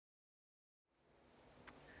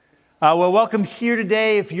Well, welcome here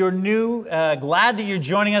today. If you're new, glad that you're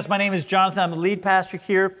joining us. My name is Jonathan. I'm the lead pastor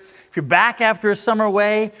here. If you're back after a summer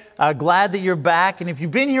away, glad that you're back. And if you've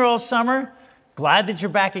been here all summer, glad that you're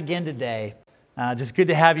back again today. Just good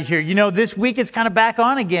to have you here. You know, this week it's kind of back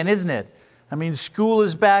on again, isn't it? I mean, school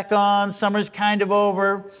is back on. Summer's kind of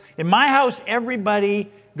over. In my house, everybody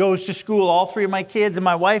goes to school, all three of my kids, and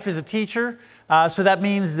my wife is a teacher. So that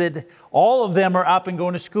means that all of them are up and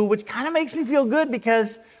going to school, which kind of makes me feel good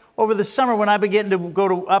because over the summer, when I've been getting to go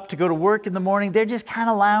to work in the morning, they're just kind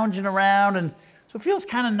of lounging around, and so it feels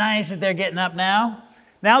kind of nice that they're getting up now.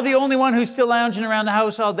 Now the only one who's still lounging around the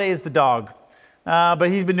house all day is the dog, but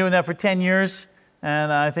he's been doing that for 10 years,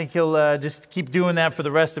 and I think he'll just keep doing that for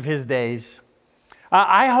the rest of his days.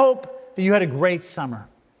 I hope that you had a great summer.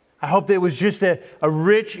 I hope that it was just a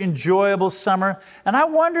rich, enjoyable summer, and I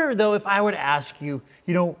wonder, though, if I were to ask you,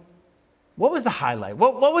 what was the highlight?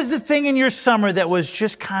 What was the thing in your summer that was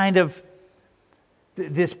just kind of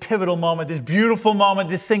this pivotal moment, this beautiful moment,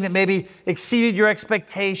 this thing that maybe exceeded your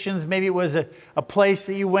expectations? Maybe it was a place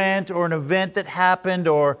that you went or an event that happened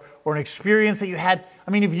or an experience that you had.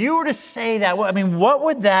 I mean, if you were to say that, what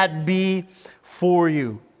would that be for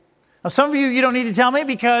you? Now, some of you don't need to tell me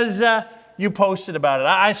because you posted about it.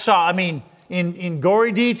 I saw, in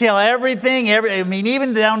gory detail, everything,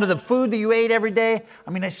 even down to the food that you ate every day.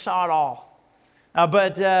 I saw it all.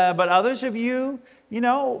 But others of you,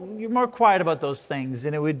 you're more quiet about those things.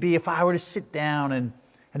 And it would be if I were to sit down and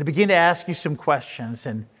to begin to ask you some questions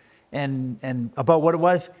and about what it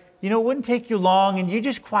was, it wouldn't take you long. And you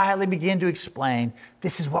just quietly begin to explain,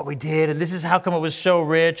 this is what we did, and this is how come it was so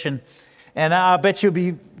rich. And I bet you'll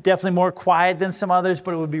be definitely more quiet than some others,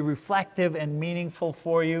 but it would be reflective and meaningful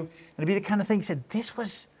for you. And it'd be the kind of thing you said, this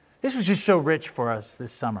was just so rich for us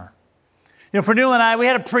this summer. For Newell and I, we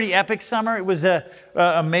had a pretty epic summer. It was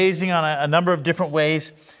amazing on a number of different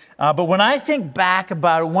ways. But when I think back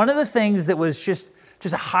about it, one of the things that was just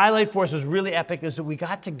a highlight for us was really epic is that we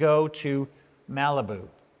got to go to Malibu.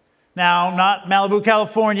 Now, not Malibu,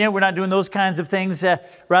 California. We're not doing those kinds of things.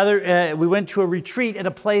 Rather, we went to a retreat at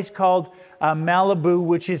a place called Malibu,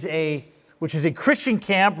 which is a Christian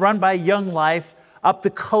camp run by Young Life up the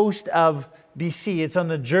coast of BC. It's on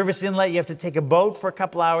the Jervis Inlet. You have to take a boat for a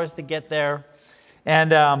couple hours to get there.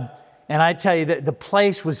 And I tell you, the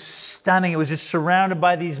place was stunning. It was just surrounded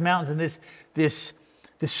by these mountains and this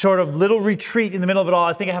sort of little retreat in the middle of it all.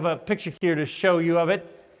 I think I have a picture here to show you of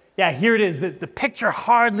it. Yeah, here it is. The picture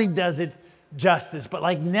hardly does it justice, but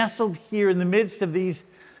like nestled here in the midst of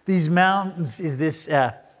these mountains is this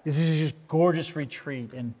just gorgeous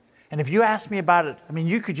retreat. And if you ask me about it,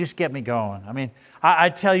 you could just get me going. I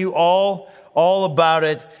tell you all about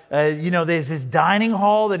it. There's this dining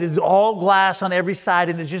hall that is all glass on every side,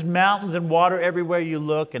 and there's just mountains and water everywhere you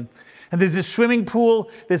look. And there's this swimming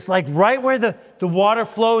pool that's like right where the water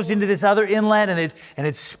flows into this other inlet, and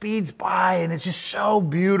it speeds by, and it's just so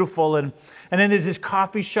beautiful. And then there's this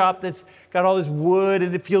coffee shop that's got all this wood,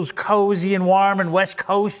 and it feels cozy and warm and West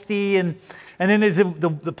Coasty. And then there's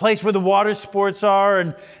the place where the water sports are,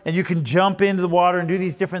 and you can jump into the water and do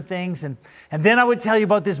these different things. And then I would tell you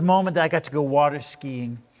about this moment that I got to go water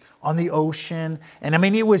skiing on the ocean. And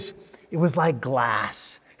it was like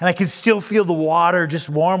glass. And I could still feel the water, just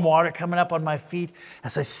warm water coming up on my feet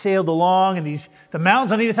as I sailed along, and the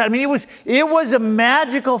mountains on either side. It was a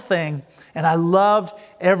magical thing, and I loved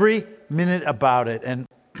every minute about it. And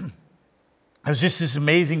it was just this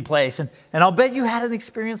amazing place. And I'll bet you had an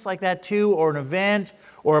experience like that too, or an event,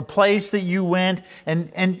 or a place that you went.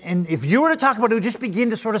 And if you were to talk about it, it would just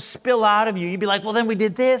begin to sort of spill out of you. You'd be like, well, then we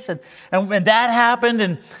did this, and that happened.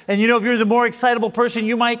 And if you're the more excitable person,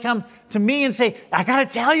 you might come to me and say, I got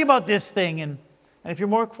to tell you about this thing. And if you're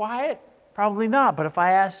more quiet, probably not. But if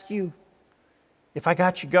I asked you, if I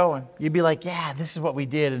got you going, you'd be like, yeah, this is what we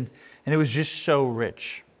did. And it was just so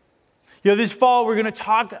rich. This fall, we're going to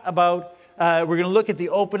talk about we're going to look at the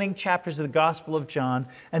opening chapters of the Gospel of John.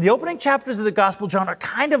 And the opening chapters of the Gospel of John are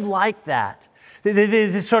kind of like that. There's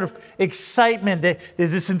this sort of excitement.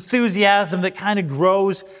 There's this enthusiasm that kind of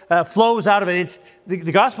flows out of it.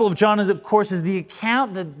 The Gospel of John, of course, is the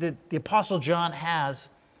account that the Apostle John has,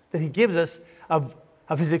 that he gives us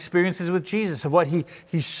of his experiences with Jesus, of what he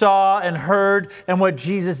saw and heard and what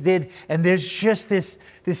Jesus did. And there's just this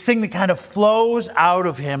thing that kind of flows out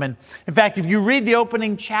of him. And in fact, if you read the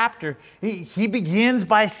opening chapter, he begins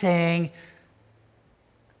by saying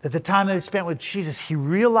that the time that he spent with Jesus, he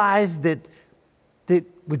realized that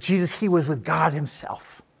with Jesus, he was with God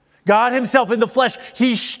himself. God himself in the flesh.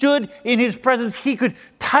 He stood in his presence. He could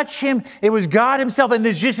touch him. It was God himself. And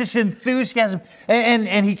there's just this enthusiasm.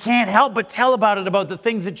 And he can't help but tell about it, about the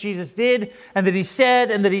things that Jesus did and that he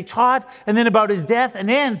said and that he taught, and then about his death, and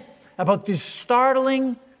then about this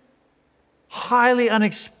startling, highly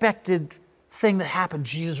unexpected thing that happened.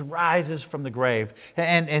 Jesus rises from the grave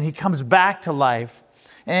and he comes back to life.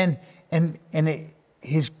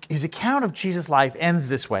 His account of Jesus' life ends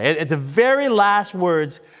this way. At the very last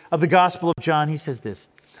words of the Gospel of John, he says this: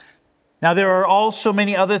 "Now there are also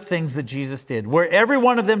many other things that Jesus did. Were every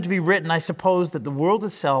one of them to be written, I suppose that the world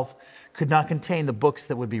itself could not contain the books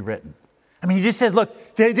that would be written." I mean, he just says,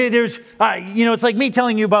 look, there's, it's like me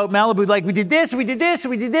telling you about Malibu, like we did this, and we did this, and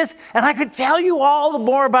we did this, and I could tell you all the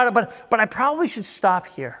more about it, but I probably should stop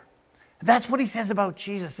here. And that's what he says about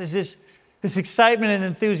Jesus. There's this excitement and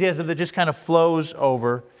enthusiasm that just kind of flows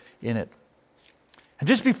over in it. And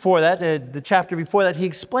just before that, the chapter before that, he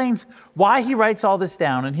explains why he writes all this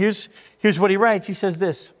down. And here's what he writes. He says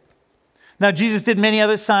this: "Now Jesus did many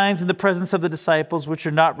other signs in the presence of the disciples, which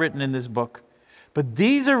are not written in this book. But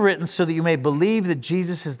these are written so that you may believe that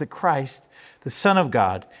Jesus is the Christ, the Son of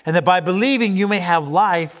God, and that by believing you may have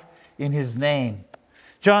life in his name."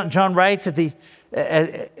 John writes at he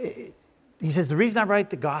says, the reason I write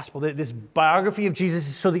the gospel, this biography of Jesus,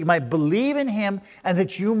 is so that you might believe in him and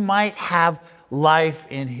that you might have life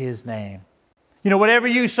in his name. You know, whatever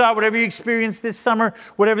you saw, whatever you experienced this summer,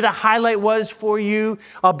 whatever the highlight was for you,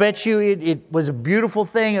 I'll bet you it was a beautiful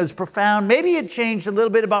thing. It was profound. Maybe it changed a little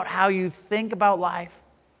bit about how you think about life.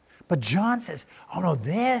 But John says, oh no,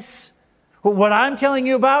 what I'm telling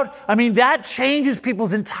you about, I mean, that changes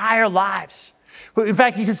people's entire lives. In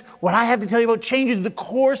fact, he says, what I have to tell you about changes the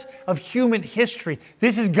course of human history.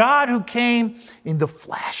 This is God who came in the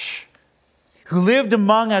flesh, who lived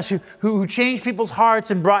among us, who changed people's hearts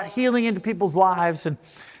and brought healing into people's lives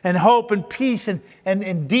and hope and peace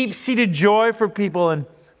and deep-seated joy for people, and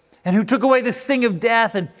who took away the sting of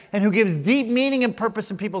death and who gives deep meaning and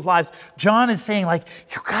purpose in people's lives. John is saying, like,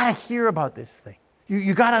 you got to hear about this thing.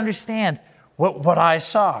 You got to understand what I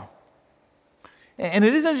saw. And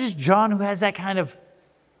it isn't just John who has that kind of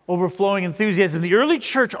overflowing enthusiasm. The early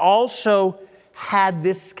church also had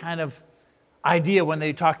this kind of idea when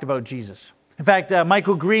they talked about Jesus. In fact,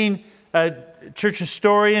 Michael Green, a church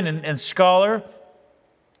historian and scholar,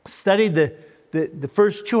 studied the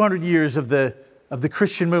first 200 years of the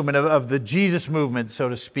Christian movement, of the Jesus movement, so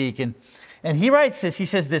to speak. And he writes this, he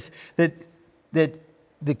says this, that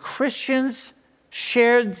the Christians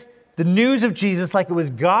shared the news of Jesus like it was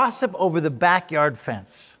gossip over the backyard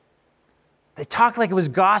fence. They talked like it was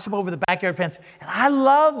gossip over the backyard fence. And I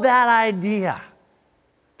love that idea.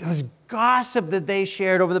 There was gossip that they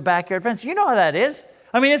shared over the backyard fence. You know how that is.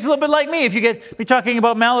 I mean, it's a little bit like me. If you get me talking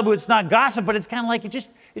about Malibu, it's not gossip, but it's kind of like it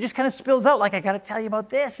just kind of spills out. Like, I got to tell you about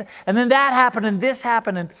this, and then that happened, and this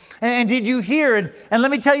happened, and did you hear? And let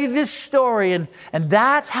me tell you this story. And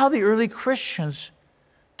that's how the early Christians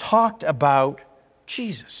talked about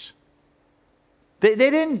Jesus. They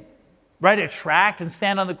didn't write a tract and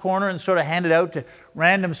stand on the corner and sort of hand it out to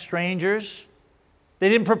random strangers. They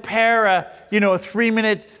didn't prepare a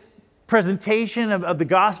 3-minute presentation of the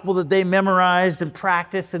gospel that they memorized and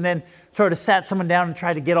practiced, and then sort of sat someone down and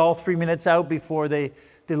tried to get all 3 minutes out before they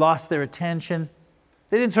lost their attention.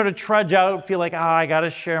 They didn't sort of trudge out, feel like, I got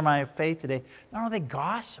to share my faith today. No, they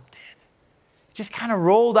gossiped it. It just kind of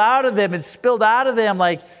rolled out of them and spilled out of them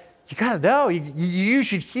like, you got to know, you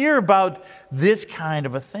should hear about this kind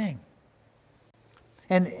of a thing.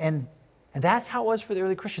 And that's how it was for the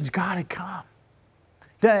early Christians. God had come.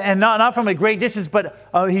 And not from a great distance, but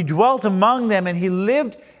he dwelt among them, and he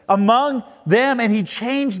lived among them, and he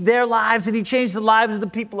changed their lives, and he changed the lives of the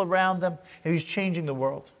people around them, and he's changing the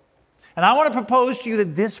world. And I want to propose to you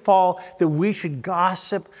that this fall that we should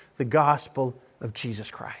gossip the gospel of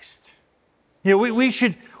Jesus Christ. You know, we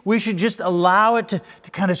should just allow it to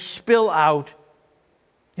kind of spill out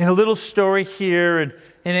in a little story here, and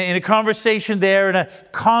in a conversation there, and a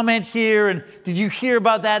comment here, and did you hear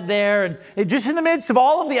about that there? And just in the midst of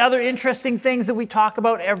all of the other interesting things that we talk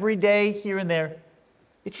about every day here and there,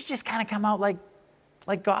 it should just kind of come out like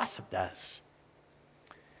gossip does.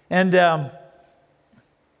 And the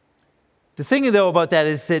thing, though, about that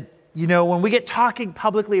is that, when we get talking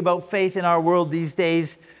publicly about faith in our world these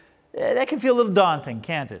days, that can feel a little daunting,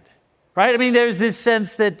 can't it? Right? I mean, there's this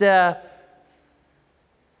sense that,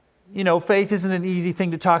 faith isn't an easy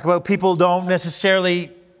thing to talk about. People don't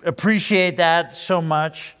necessarily appreciate that so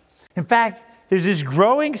much. In fact, there's this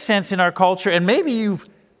growing sense in our culture, and maybe you've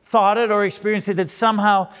thought it or experienced it, that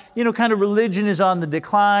somehow, kind of religion is on the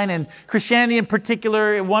decline, and Christianity in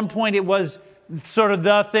particular, at one point it was sort of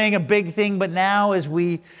the thing, a big thing. But now as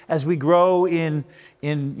we grow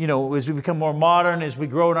as we become more modern, as we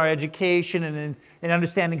grow in our education and in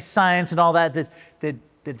understanding science and all that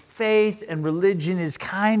faith and religion is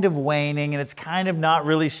kind of waning, and it's kind of not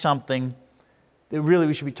really something that really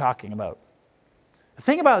we should be talking about. The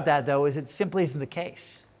thing about that, though, is it simply isn't the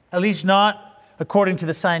case, at least not according to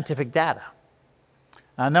the scientific data.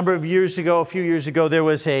 A few years ago, there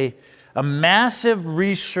was a massive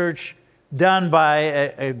research done by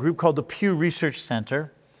a group called the Pew Research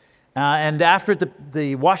Center. And after it,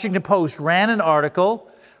 the Washington Post ran an article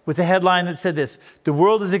with a headline that said this: "The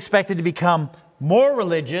world is expected to become more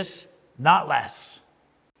religious, not less."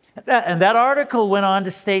 And that article went on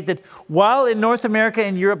to state that while in North America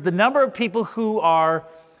and Europe, the number of people who are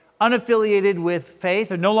unaffiliated with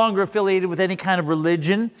faith or no longer affiliated with any kind of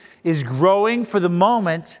religion is growing for the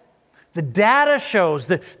moment, the data shows,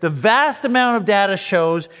 the vast amount of data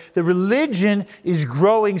shows that religion is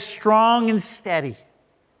growing strong and steady.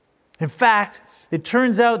 In fact, it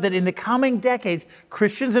turns out that in the coming decades,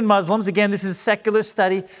 Christians and Muslims, again, this is a secular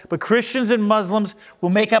study, but Christians and Muslims will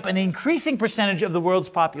make up an increasing percentage of the world's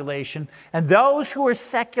population. And those who are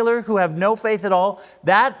secular, who have no faith at all,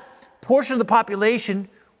 that portion of the population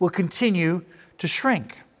will continue to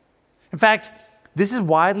shrink. In fact, this is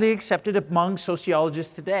widely accepted among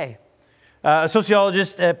sociologists today.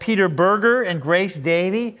 Sociologists Peter Berger and Grace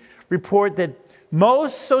Davey report that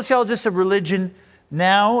most sociologists of religion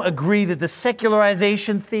now agree that the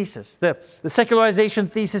secularization thesis, the secularization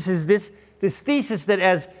thesis is this thesis that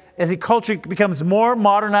as a culture becomes more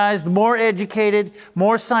modernized, more educated,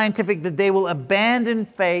 more scientific, that they will abandon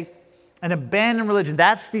faith and abandon religion.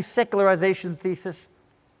 That's the secularization thesis.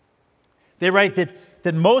 They write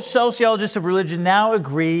that most sociologists of religion now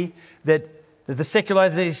agree that the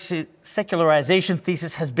secularization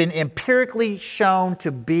thesis has been empirically shown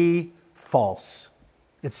to be false.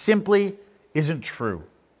 It simply isn't true.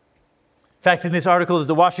 In fact, in this article that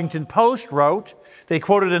the Washington Post wrote, they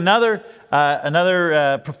quoted another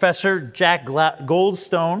professor, Jack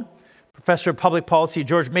Goldstone, professor of public policy at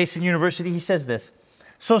George Mason University. He says this: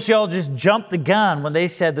 "Sociologists jumped the gun when they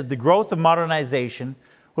said that the growth of modernization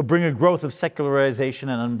would bring a growth of secularization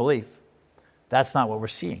and unbelief. That's not what we're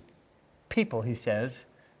seeing. People," he says,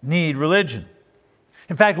 "need religion."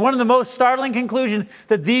 In fact, one of the most startling conclusions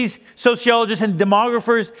that these sociologists and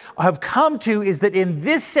demographers have come to is that in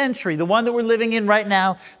this century, the one that we're living in right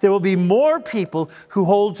now, there will be more people who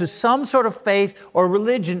hold to some sort of faith or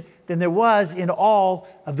religion than there was in all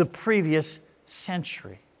of the previous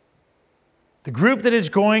century. The group that is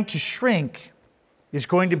going to shrink is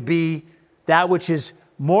going to be that which is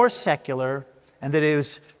more secular, and that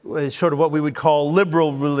is sort of what we would call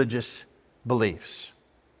liberal religious beliefs.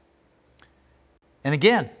 And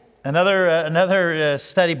again, another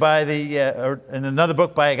study in another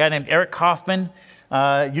book by a guy named Eric Kaufman,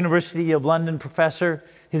 University of London professor.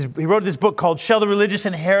 He wrote this book called "Shall the Religious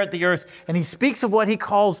Inherit the Earth?" And he speaks of what he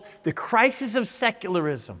calls the crisis of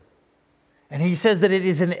secularism. And he says that it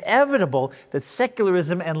is inevitable that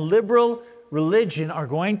secularism and liberal religion are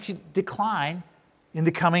going to decline in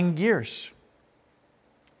the coming years,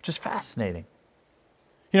 which is fascinating.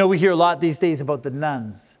 You know, we hear a lot these days about the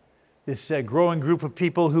nuns, this growing group of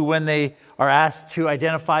people who, when they are asked to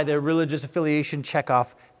identify their religious affiliation, check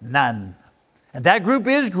off none. And that group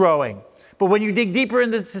is growing. But when you dig deeper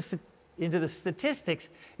into the statistics,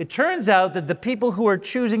 it turns out that the people who are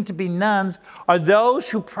choosing to be nuns are those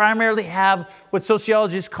who primarily have what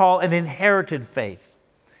sociologists call an inherited faith.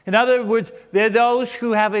 In other words, they're those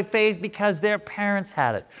who have a faith because their parents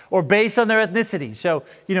had it, or based on their ethnicity. So,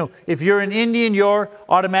 if you're an Indian, you're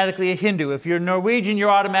automatically a Hindu. If you're Norwegian, you're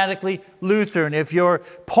automatically Lutheran. If you're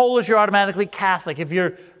Polish, you're automatically Catholic. If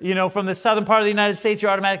you're, from the southern part of the United States, you're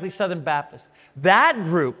automatically Southern Baptist. That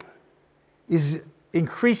group is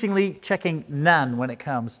increasingly checking none when it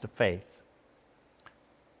comes to faith.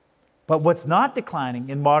 But what's not declining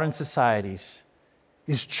in modern societies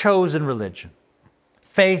is chosen religion.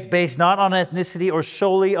 Faith based not on ethnicity or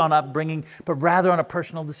solely on upbringing, but rather on a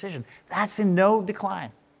personal decision. That's in no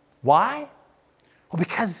decline. Why? Well,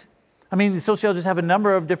 because, the sociologists have a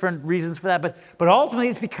number of different reasons for that, but ultimately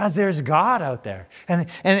it's because there's God out there. And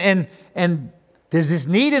there's this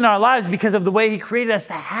need in our lives because of the way He created us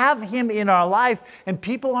to have Him in our life, and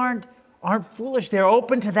people aren't foolish. They're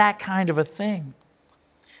open to that kind of a thing.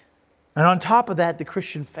 And on top of that, the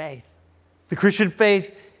Christian faith. The Christian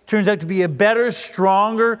faith turns out to be a better,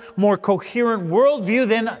 stronger, more coherent worldview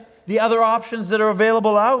than the other options that are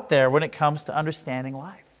available out there when it comes to understanding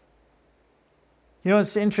life.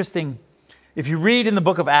 It's interesting. If you read in the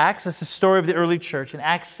book of Acts, it's the story of the early church. In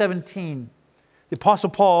Acts 17, the Apostle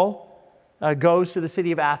Paul goes to the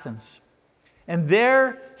city of Athens. And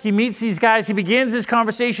there he meets these guys. He begins this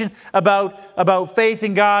conversation about faith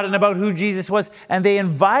in God and about who Jesus was. And they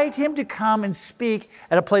invite him to come and speak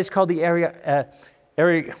at a place called the I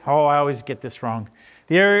always get this wrong.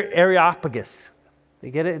 The Areopagus.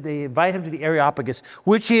 They invite him to the Areopagus,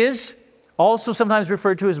 which is also sometimes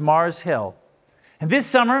referred to as Mars Hill. And this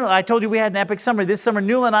summer, I told you we had an epic summer. This summer,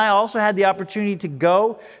 Nuala and I also had the opportunity to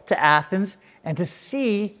go to Athens and to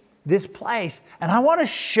see this place. And I want to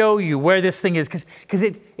show you where this thing is because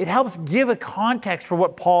it helps give a context for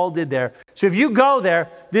what Paul did there. So if you go there,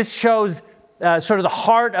 this shows sort of the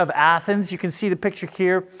heart of Athens. You can see the picture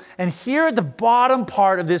here. And here at the bottom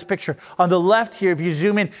part of this picture, on the left here, if you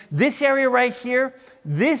zoom in, this area right here,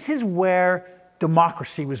 this is where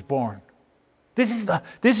democracy was born. This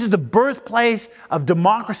is the birthplace of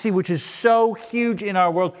democracy, which is so huge in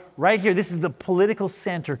our world. Right here, this is the political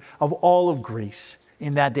center of all of Greece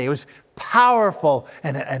in that day. It was powerful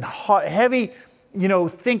and heavy,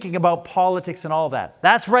 thinking about politics and all that.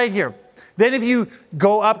 That's right here. Then if you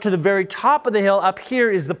go up to the very top of the hill, up here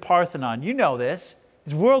is the Parthenon. You know this.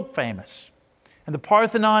 It's world famous. And the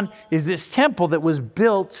Parthenon is this temple that was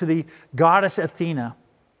built to the goddess Athena.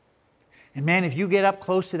 And man, if you get up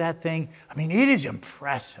close to that thing, it is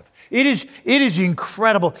impressive. It is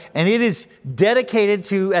incredible. And it is dedicated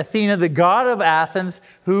to Athena, the god of Athens,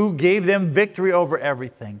 who gave them victory over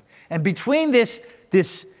everything. And between this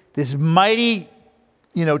mighty,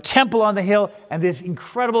 temple on the hill and this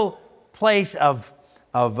incredible place of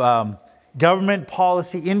government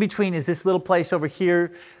policy, in between is this little place over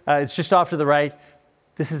here. It's just off to the right.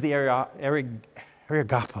 This is the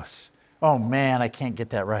Areopagus. Oh man, I can't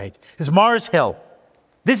get that right. It's Mars Hill.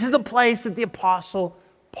 This is the place that the Apostle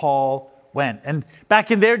Paul went. And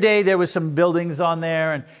back in their day, there was some buildings on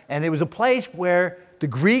there, and it was a place where the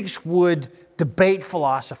Greeks would debate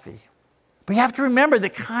philosophy. But you have to remember the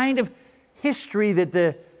kind of history that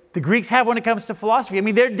the Greeks have when it comes to philosophy.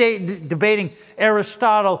 They're debating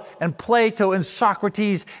Aristotle and Plato and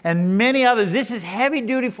Socrates and many others. This is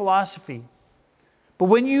heavy-duty philosophy. But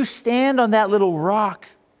when you stand on that little rock,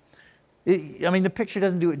 the picture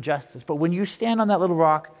doesn't do it justice, but when you stand on that little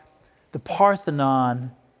rock, the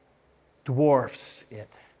Parthenon dwarfs it.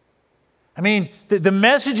 The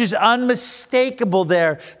message is unmistakable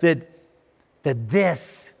there that the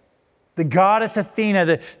goddess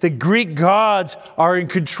Athena, the Greek gods are in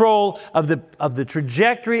control of the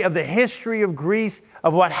trajectory of the history of Greece,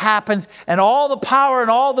 of what happens, and all the power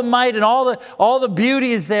and all the might and all the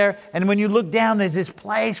beauty is there. And when you look down, there's this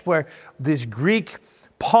place where this Greek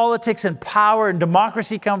politics and power and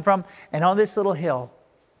democracy come from. And on this little hill,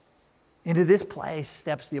 into this place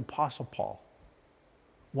steps the Apostle Paul.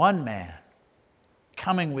 One man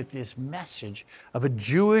coming with this message of a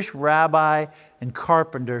Jewish rabbi and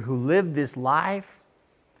carpenter who lived this life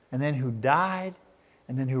and then who died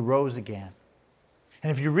and then who rose again.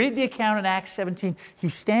 And if you read the account in Acts 17, he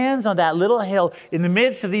stands on that little hill in the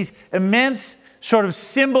midst of these immense sort of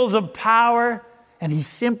symbols of power, and he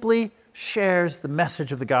simply shares the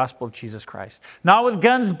message of the gospel of Jesus Christ. Not with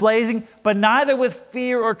guns blazing, but neither with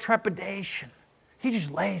fear or trepidation. He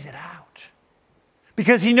just lays it out.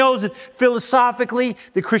 Because he knows that philosophically,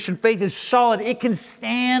 the Christian faith is solid. It can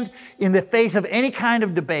stand in the face of any kind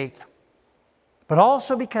of debate. But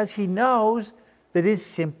also because he knows that it is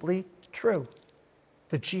simply true.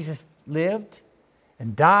 That Jesus lived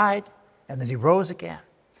and died and that he rose again.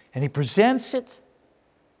 And he presents it.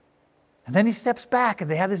 And then he steps back and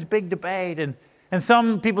they have this big debate. And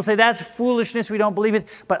some people say, that's foolishness, we don't believe it.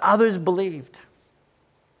 But others believed.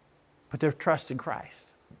 Put their trust in Christ.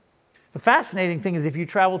 The fascinating thing is if you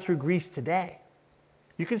travel through Greece today,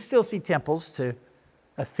 you can still see temples to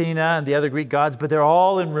Athena and the other Greek gods, but they're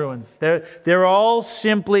all in ruins. They're all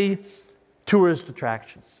simply tourist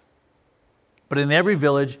attractions. But in every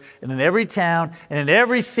village, and in every town, and in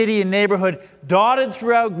every city and neighborhood, dotted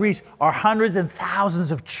throughout Greece, are hundreds and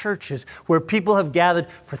thousands of churches where people have gathered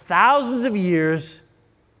for thousands of years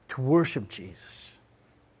to worship Jesus,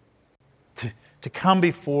 to come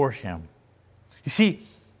before him. You see,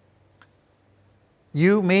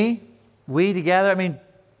 you, me, we together,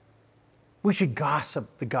 we should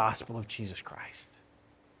gossip the gospel of Jesus Christ.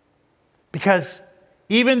 Because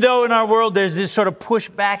even though in our world there's this sort of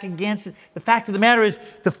pushback against it, the fact of the matter is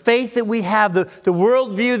the faith that we have, the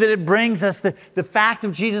worldview that it brings us, the fact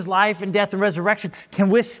of Jesus' life and death and resurrection can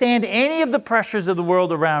withstand any of the pressures of the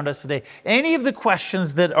world around us today, any of the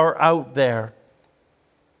questions that are out there.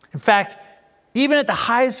 In fact, even at the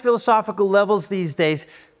highest philosophical levels these days,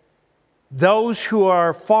 those who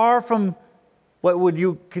are far from what would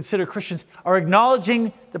you consider Christians, are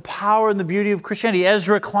acknowledging the power and the beauty of Christianity.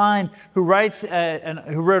 Ezra Klein, who wrote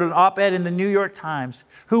an op-ed in the New York Times,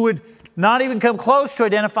 who would not even come close to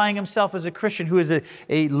identifying himself as a Christian, who is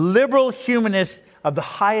a liberal humanist of the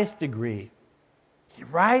highest degree. He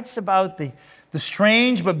writes about the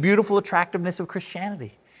strange but beautiful attractiveness of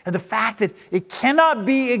Christianity and the fact that it cannot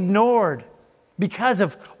be ignored because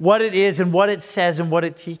of what it is and what it says and what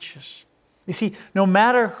it teaches. You see, no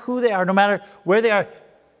matter who they are, no matter where they are,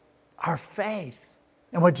 our faith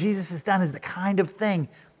and what Jesus has done is the kind of thing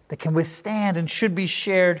that can withstand and should be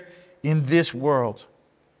shared in this world.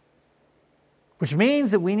 Which means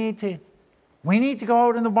that we need to go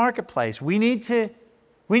out in the marketplace. We need to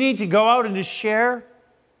go out and to share,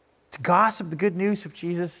 to gossip the good news of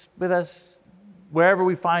Jesus with us wherever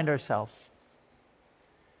we find ourselves.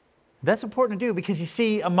 That's important to do because you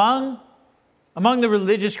see, among the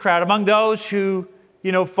religious crowd, among those who,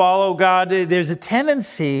 follow God, there's a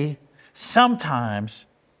tendency sometimes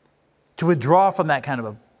to withdraw from that kind of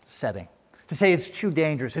a setting, to say it's too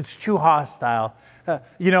dangerous, it's too hostile.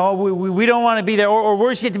 We don't want to be there, or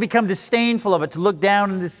worse yet, to become disdainful of it, to look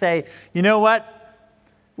down and to say, you know what,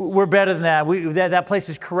 we're better than that. That place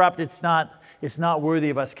is corrupt. It's not worthy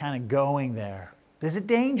of us kind of going there. There's a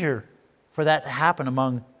danger for that to happen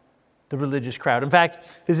among the religious crowd. In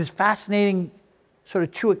fact, there's this fascinating sort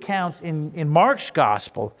of two accounts in Mark's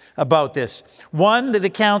gospel about this. One that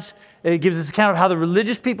gives us account of how the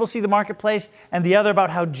religious people see the marketplace, and the other about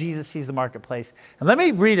how Jesus sees the marketplace. And let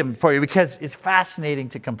me read them for you because it's fascinating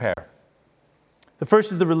to compare. The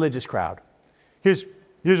first is the religious crowd. Here's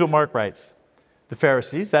what Mark writes. The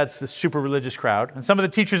Pharisees, that's the super religious crowd, and some of the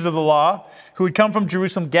teachers of the law who had come from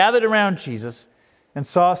Jerusalem gathered around Jesus and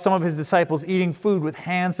saw some of his disciples eating food with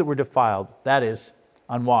hands that were defiled, that is,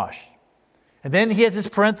 unwashed. And then he has this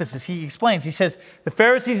parenthesis. He explains. He says, the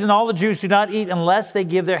Pharisees and all the Jews do not eat unless they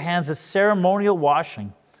give their hands a ceremonial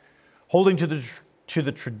washing, holding to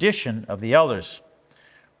the tradition of the elders.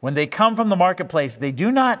 When they come from the marketplace, they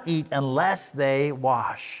do not eat unless they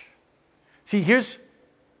wash. See, here's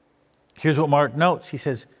what Mark notes. He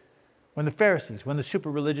says, when the Pharisees, when the super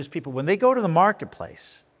religious people, when they go to the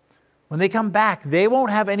marketplace, when they come back, they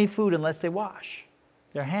won't have any food unless they wash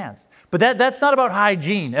their hands. But that's not about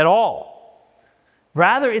hygiene at all.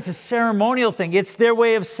 Rather, it's a ceremonial thing. It's their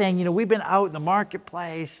way of saying, we've been out in the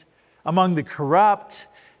marketplace among the corrupt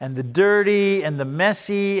and the dirty and the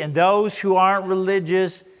messy and those who aren't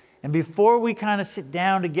religious. And before we kind of sit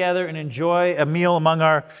down together and enjoy a meal among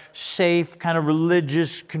our safe, kind of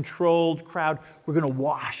religious, controlled crowd, we're going to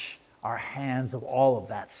wash our hands of all of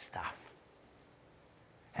that stuff.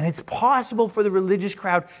 And it's possible for the religious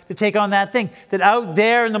crowd to take on that thing, that out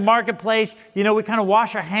there in the marketplace, we kind of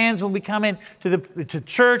wash our hands when we come in to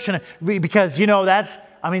church, and because,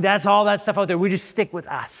 that's all that stuff out there. We just stick with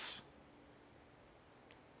us.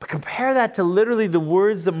 But compare that to literally the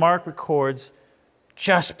words that Mark records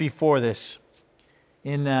just before this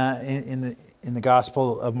in the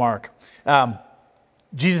Gospel of Mark.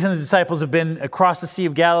 Jesus and his disciples have been across the Sea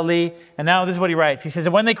of Galilee, and now this is what he writes. He says,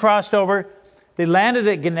 and when they crossed over, they landed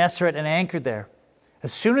at Gennesaret and anchored there.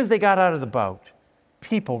 As soon as they got out of the boat,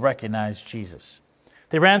 people recognized Jesus.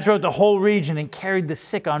 They ran throughout the whole region and carried the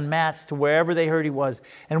sick on mats to wherever they heard he was.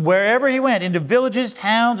 And wherever he went, into villages,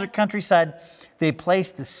 towns, or countryside, they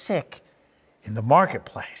placed the sick in the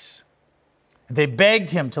marketplace. And they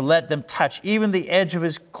begged him to let them touch even the edge of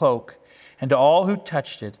his cloak. And to all who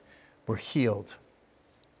touched it were healed.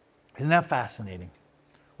 Isn't that fascinating?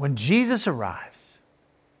 When Jesus arrives,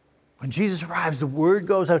 the word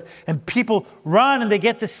goes out and people run and they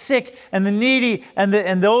get the sick and the needy and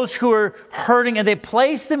those who are hurting, and they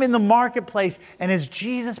place them in the marketplace. And as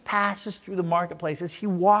Jesus passes through the marketplace, as he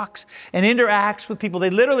walks and interacts with people, they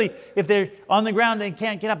literally, if they're on the ground and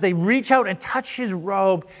can't get up, they reach out and touch his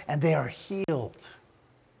robe and they are healed.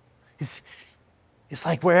 It's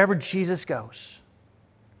like wherever Jesus goes,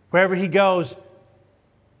 wherever he goes,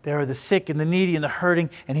 there are the sick and the needy and the hurting,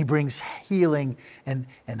 and he brings healing and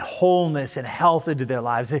wholeness and health into their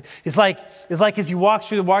lives. It's like as he walks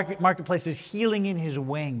through the marketplace, there's healing in his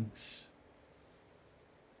wings.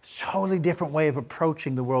 Totally different way of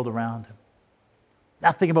approaching the world around him.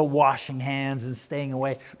 Nothing about washing hands and staying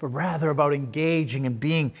away, but rather about engaging and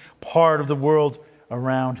being part of the world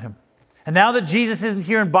around him. And now that Jesus isn't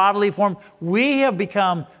here in bodily form, we have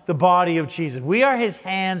become the body of Jesus. We are his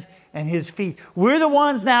hands and his feet. We're the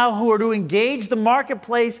ones now who are to engage the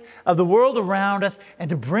marketplace of the world around us and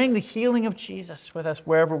to bring the healing of Jesus with us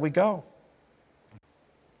wherever we go.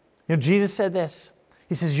 Jesus said this.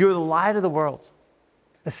 He says, you're the light of the world.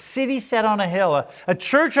 A city set on a hill, a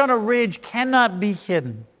church on a ridge cannot be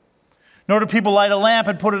hidden. Nor do people light a lamp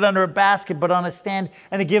and put it under a basket, but on a stand,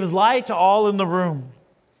 and it gives light to all in the room.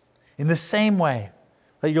 In the same way,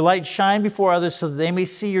 let your light shine before others so that they may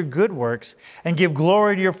see your good works and give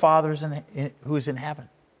glory to your Father who is in heaven.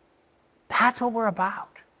 That's what we're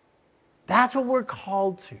about. That's what we're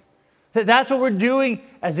called to. That's what we're doing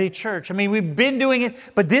as a church. I mean, we've been doing it,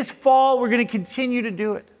 but this fall we're going to continue to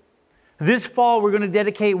do it. This fall we're going to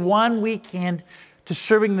dedicate one weekend to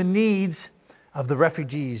serving the needs of the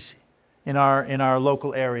refugees in our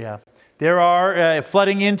local area. There are,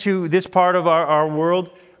 flooding into this part of our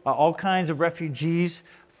world, all kinds of refugees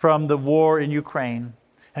from the war in Ukraine.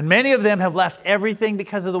 And many of them have left everything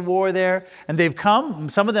because of the war there. And they've come,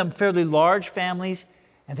 some of them fairly large families,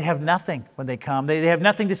 and they have nothing when they come. They have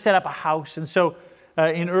nothing to set up a house. And so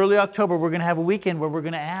in early October, we're going to have a weekend where we're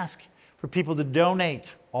going to ask for people to donate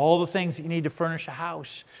all the things that you need to furnish a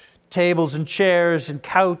house. Tables and chairs and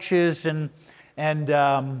couches and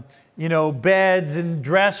beds and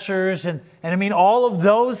dressers and I mean all of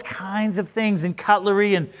those kinds of things, and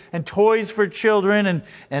cutlery and toys for children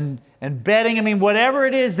and bedding. I mean, whatever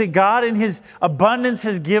it is that God in His abundance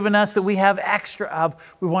has given us that we have extra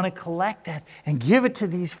of, we want to collect that and give it to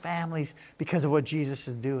these families because of what Jesus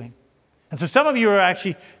is doing. And so some of you are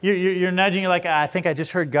actually, you're nudging, you're like, I think I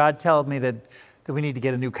just heard God tell me that we need to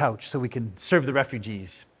get a new couch so we can serve the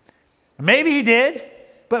refugees. Maybe He did.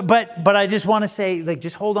 But I just want to say,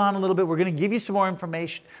 just hold on a little bit. We're going to give you some more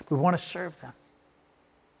information. We want to serve them.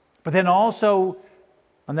 But then also,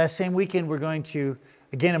 on that same weekend, we're going to,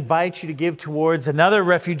 again, invite you to give towards another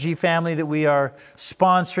refugee family that we are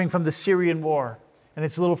sponsoring from the Syrian war. And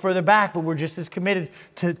it's a little further back, but we're just as committed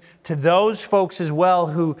to those folks as well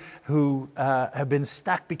who have been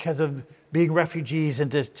stuck because of being refugees, and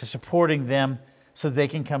to supporting them so they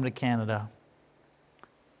can come to Canada.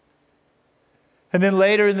 And then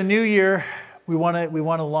later in the new year, we want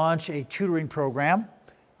to launch a tutoring program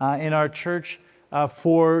in our church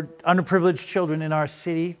for underprivileged children in our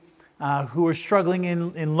city who are struggling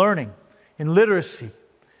in learning, in literacy.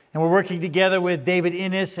 And we're working together with David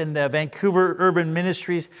Innes and Vancouver Urban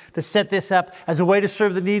Ministries to set this up as a way to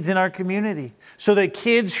serve the needs in our community, so that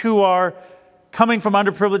kids who are coming from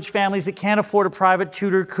underprivileged families that can't afford a private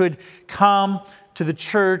tutor could come to the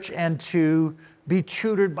church and to be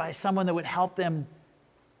tutored by someone that would help them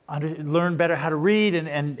learn better how to read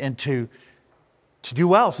and to do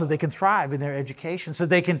well, so they can thrive in their education, so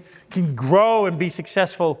they can grow and be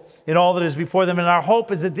successful in all that is before them. And our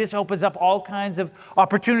hope is that this opens up all kinds of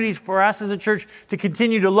opportunities for us as a church to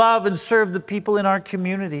continue to love and serve the people in our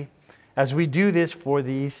community as we do this for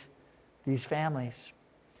these families.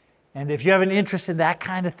 And if you have an interest in that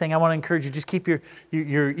kind of thing, I want to encourage you, just keep your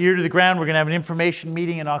ear to the ground. We're going to have an information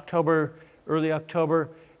meeting in October, early October.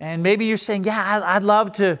 And maybe you're saying, yeah, I'd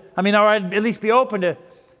love to, or I'd at least be open to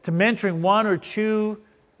mentoring one or two,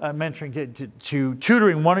 to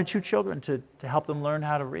tutoring one or two children to help them learn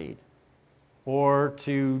how to read, or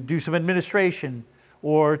to do some administration,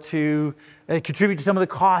 or to contribute to some of the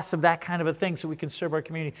costs of that kind of a thing so we can serve our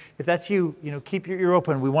community. If that's you, keep your ear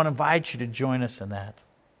open. We want to invite you to join us in that.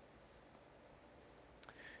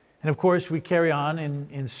 And of course, we carry on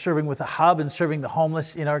in serving with a hub and serving the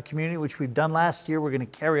homeless in our community, which we've done last year. We're going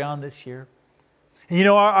to carry on this year. And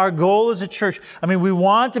our goal as a church, we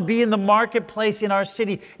want to be in the marketplace in our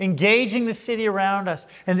city, engaging the city around us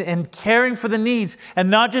and caring for the needs,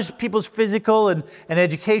 and not just people's physical and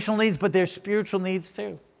educational needs, but their spiritual needs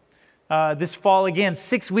too. This fall, again,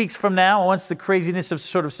 6 weeks from now, once the craziness of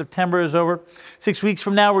sort of September is over, 6 weeks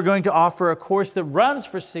from now, we're going to offer a course that runs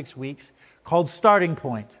for 6 weeks called Starting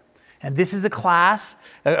Point. And this is a class,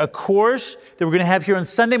 a course that we're going to have here on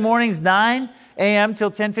Sunday mornings, 9 a.m. till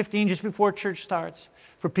 10:15, just before church starts,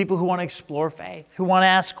 for people who want to explore faith, who want to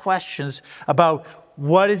ask questions about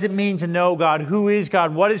what does it mean to know God, who is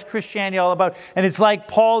God, what is Christianity all about. And it's like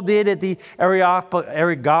Paul did at the at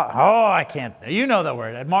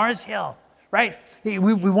Mars Hill, right? We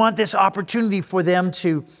want this opportunity for them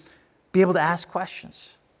to be able to ask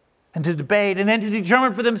questions and to debate, and then to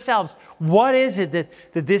determine for themselves, what is it that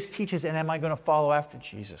this teaches, and am I going to follow after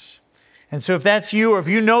Jesus? And so if that's you, or if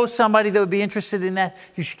you know somebody that would be interested in that,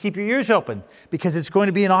 you should keep your ears open, because it's going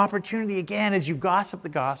to be an opportunity, again, as you gossip the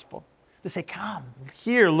gospel, to say, come,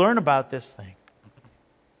 here, learn about this thing.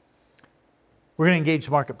 We're going to engage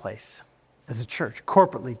the marketplace as a church,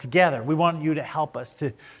 corporately, together. We want you to help us,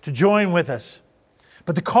 to join with us.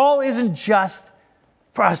 But the call isn't just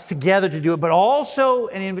for us together to do it, but also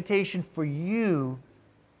an invitation for you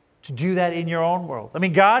to do that in your own world.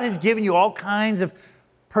 God has given you all kinds of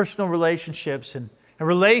personal relationships and a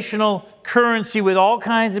relational currency with all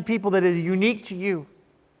kinds of people that are unique to you.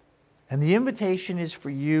 And the invitation is for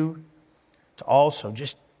you to also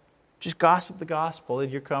just gossip the gospel in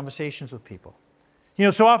your conversations with people.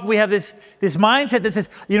 So often we have this mindset that says,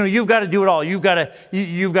 you've got to do it all. You've got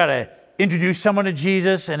to introduce someone to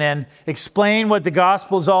Jesus and then explain what the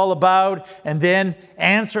gospel is all about and then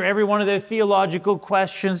answer every one of their theological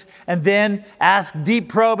questions and then ask deep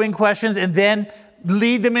probing questions and then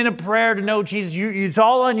lead them in a prayer to know Jesus. It's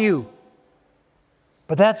all on you.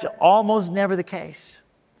 But that's almost never the case.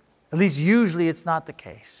 At least usually it's not the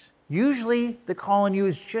case. Usually the call on you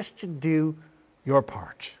is just to do your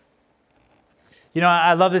part.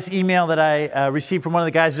 I love this email that I received from one of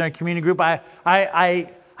the guys in our community group. I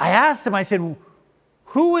asked him, I said,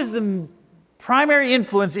 who was the primary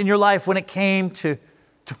influence in your life when it came to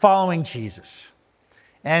following Jesus?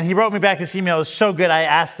 And he wrote me back this email. It was so good. I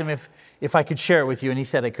asked him if I could share it with you, and he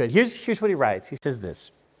said I could. Here's what he writes. He says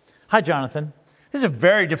this. Hi, Jonathan. This is a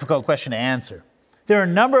very difficult question to answer. There are a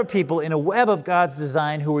number of people in a web of God's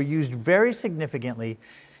design who were used very significantly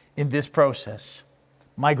in this process.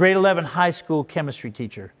 My grade 11 high school chemistry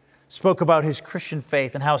teacher spoke about his Christian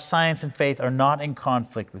faith and how science and faith are not in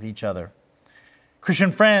conflict with each other.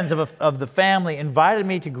 Christian friends of the family invited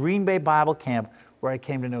me to Green Bay Bible Camp, where I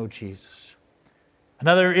came to know Jesus.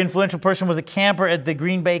 Another influential person was a camper at the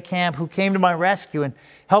Green Bay camp who came to my rescue and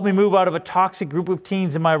helped me move out of a toxic group of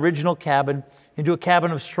teens in my original cabin into a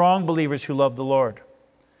cabin of strong believers who loved the Lord.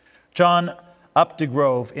 John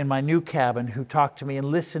Updegrove in my new cabin, who talked to me and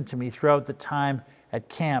listened to me throughout the time at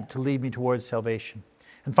camp to lead me towards salvation.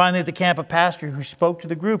 And finally at the camp, a pastor who spoke to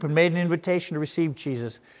the group and made an invitation to receive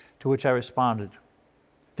Jesus, to which I responded.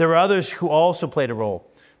 There were others who also played a role.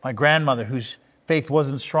 My grandmother, whose faith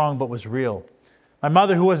wasn't strong but was real. My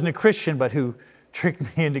mother, who wasn't a Christian but who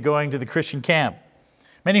tricked me into going to the Christian camp.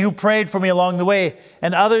 Many who prayed for me along the way,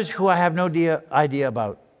 and others who I have no idea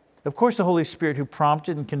about. Of course, the Holy Spirit, who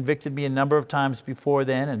prompted and convicted me a number of times before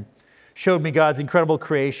then and showed me God's incredible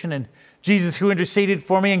creation, and Jesus, who interceded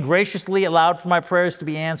for me and graciously allowed for my prayers to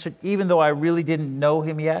be answered, even though I really didn't know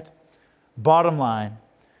him yet. Bottom line,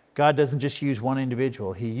 God doesn't just use one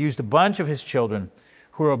individual. He used a bunch of his children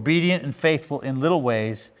who are obedient and faithful in little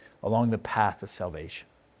ways along the path of salvation.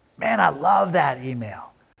 Man, I love that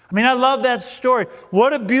email. I love that story.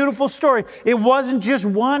 What a beautiful story. It wasn't just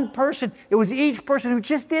one person. It was each person who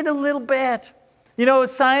just did a little bit. A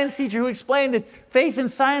science teacher who explained that faith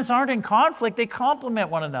and science aren't in conflict. They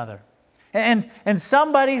complement one another. And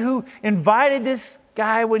somebody who invited this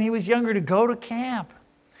guy when he was younger to go to camp.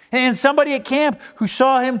 And somebody at camp who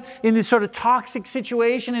saw him in this sort of toxic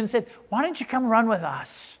situation and said, why don't you come run with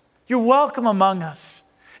us? You're welcome among us.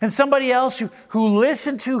 And somebody else who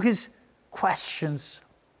listened to his questions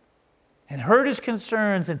and heard his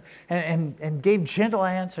concerns and gave gentle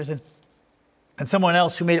answers. And someone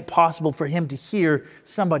else who made it possible for him to hear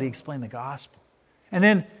somebody explain the gospel. And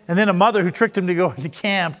then a mother who tricked him to go to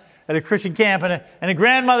camp, at a Christian camp, and a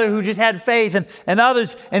grandmother who just had faith, and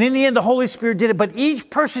others. And in the end, the Holy Spirit did it. But each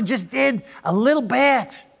person just did a little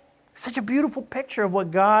bit. Such a beautiful picture of what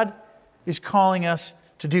God is calling us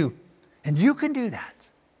to do. And you can do that.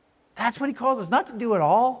 That's what he calls us, not to do it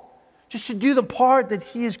all, just to do the part that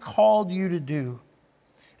he has called you to do.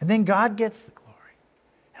 And then God gets the glory.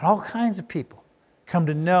 And all kinds of people come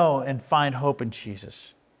to know and find hope in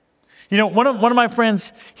Jesus. One of my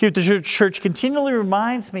friends here at the church continually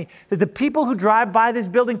reminds me that the people who drive by this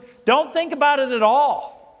building don't think about it at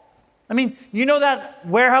all. That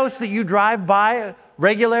warehouse that you drive by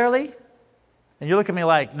regularly? And you look at me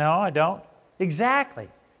like, no, I don't. Exactly.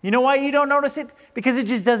 You know why you don't notice it? Because it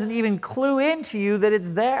just doesn't even clue into you that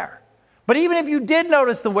it's there. But even if you did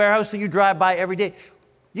notice the warehouse that you drive by every day,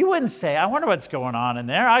 you wouldn't say, I wonder what's going on in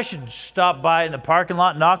there. I should stop by in the parking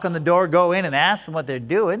lot, knock on the door, go in and ask them what they're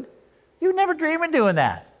doing. You would never dream of doing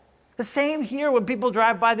that. The same here when people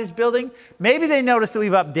drive by this building. Maybe they notice that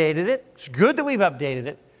we've updated it. It's good that we've updated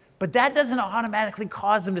it. But that doesn't automatically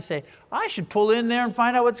cause them to say, I should pull in there and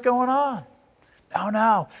find out what's going on.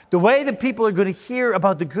 No. The way that people are going to hear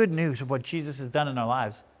about the good news of what Jesus has done in our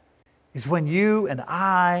lives is when you and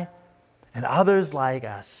I and others like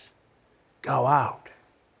us go out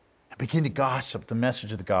and begin to gossip the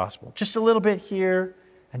message of the gospel. Just a little bit here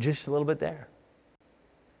and just a little bit there.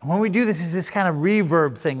 And when we do this, is this kind of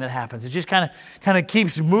reverb thing that happens. It just kind of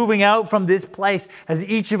keeps moving out from this place as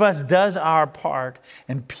each of us does our part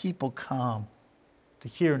and people come to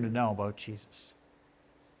hear and to know about Jesus.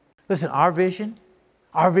 Listen, our vision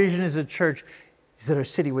as a church is that our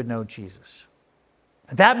city would know Jesus.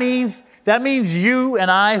 That means you and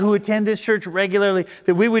I who attend this church regularly,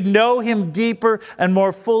 that we would know him deeper and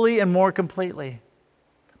more fully and more completely.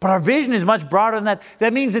 But our vision is much broader than that.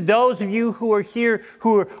 That means that those of you who are here,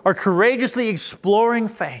 who are courageously exploring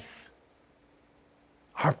faith,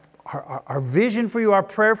 Our vision for you, our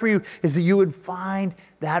prayer for you is that you would find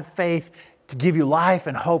that faith to give you life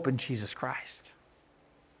and hope in Jesus Christ.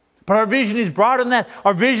 But our vision is broader than that.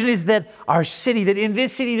 Our vision is that our city, that in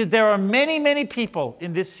this city, that there are many, many people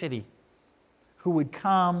in this city who would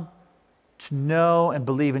come to know and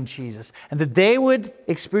believe in Jesus, and that they would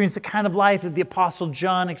experience the kind of life that the Apostle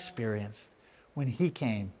John experienced when he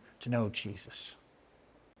came to know Jesus.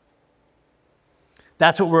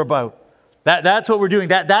 That's what we're about. That's what we're doing.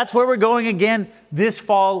 That's where we're going again this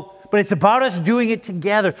fall. But it's about us doing it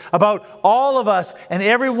together, about all of us and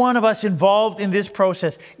every one of us involved in this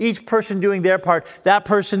process. Each person doing their part, that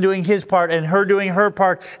person doing his part, and her doing her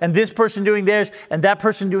part, and this person doing theirs, and that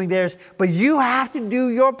person doing theirs. But you have to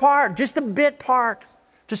do your part, just a bit part,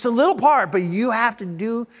 just a little part, but you have to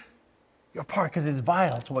do your part because it's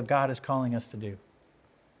vital to what God is calling us to do.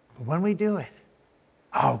 But when we do it,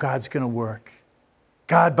 God's going to work.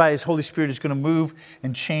 God, by His Holy Spirit, is going to move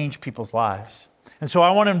and change people's lives. And so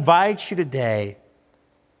I want to invite you today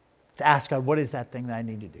to ask God, what is that thing that I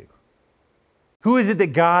need to do? Who is it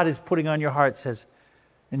that God is putting on your heart,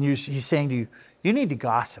 and He's saying to you, you need to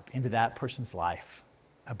gossip into that person's life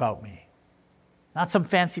about me. Not some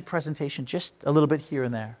fancy presentation, just a little bit here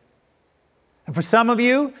and there. And for some of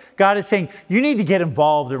you, God is saying, you need to get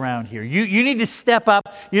involved around here. You need to step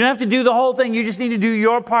up. You don't have to do the whole thing. You just need to do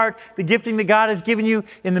your part, the gifting that God has given you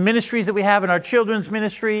in the ministries that we have in our children's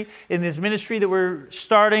ministry, in this ministry that we're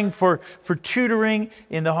starting for tutoring,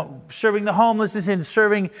 in serving the homeless, in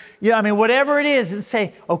serving, whatever it is, and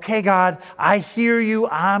say, okay, God, I hear you.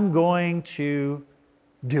 I'm going to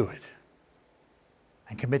do it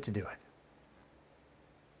and commit to do it.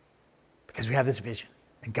 Because we have this vision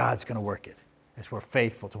and God's going to work it as we're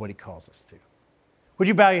faithful to what He calls us to. Would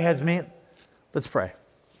you bow your heads with me? Let's pray.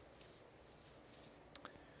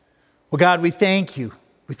 Well, God, we thank you.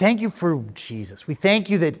 We thank you for Jesus. We thank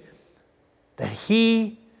you that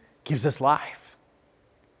He gives us life.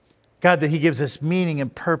 God, that He gives us meaning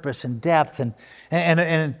and purpose and depth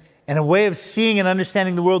and a way of seeing and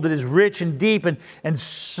understanding the world that is rich and deep and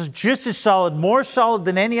just as solid, more solid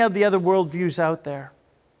than any of the other worldviews out there.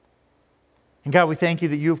 And God, we thank you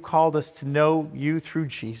that you've called us to know you through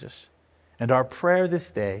Jesus. And our prayer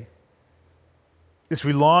this day, as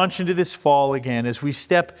we launch into this fall again, as we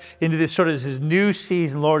step into this new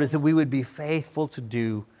season, Lord, is that we would be faithful to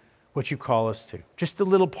do what you call us to. Just the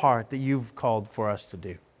little part that you've called for us to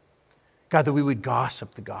do. God, that we would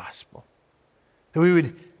gossip the gospel.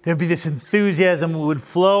 That there'd be this enthusiasm that would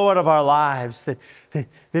flow out of our lives. That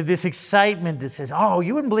this excitement that says,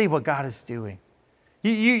 you wouldn't believe what God is doing.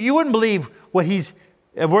 You wouldn't believe what He's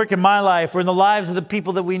at work in my life or in the lives of the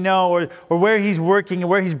people that we know or where He's working and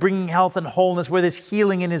where He's bringing health and wholeness, where there's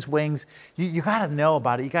healing in His wings. You got to know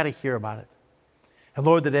about it. You got to hear about it. And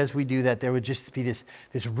Lord, that as we do that, there would just be this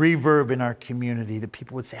reverb in our community that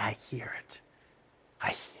people would say, I hear it.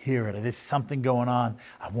 I hear it. There's something going on.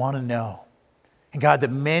 I want to know. And God,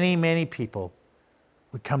 that many, many people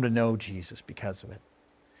would come to know Jesus because of it.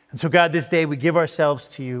 And so God, this day we give ourselves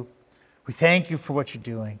to you. We thank you for what you're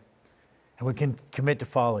doing, and we can commit to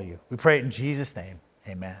follow you. We pray it in Jesus' name.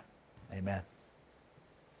 Amen. Amen.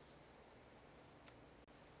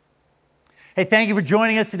 Hey, thank you for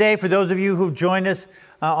joining us today. For those of you who've joined us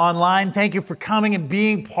online, thank you for coming and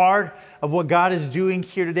being part of what God is doing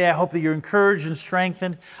here today. I hope that you're encouraged and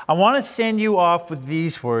strengthened. I want to send you off with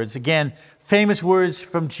these words. Again, famous words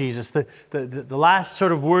from Jesus. The last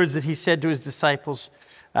sort of words that He said to His disciples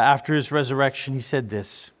after His resurrection. He said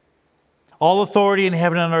this: all authority in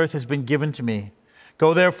heaven and on earth has been given to me.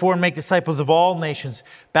 Go therefore and make disciples of all nations,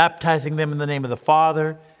 baptizing them in the name of the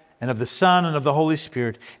Father and of the Son and of the Holy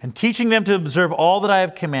Spirit, and teaching them to observe all that I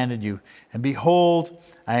have commanded you. And behold,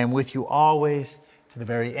 I am with you always to the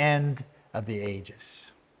very end of the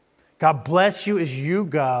ages. God bless you as you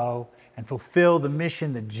go and fulfill the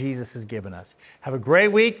mission that Jesus has given us. Have a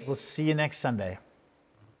great week. We'll see you next Sunday.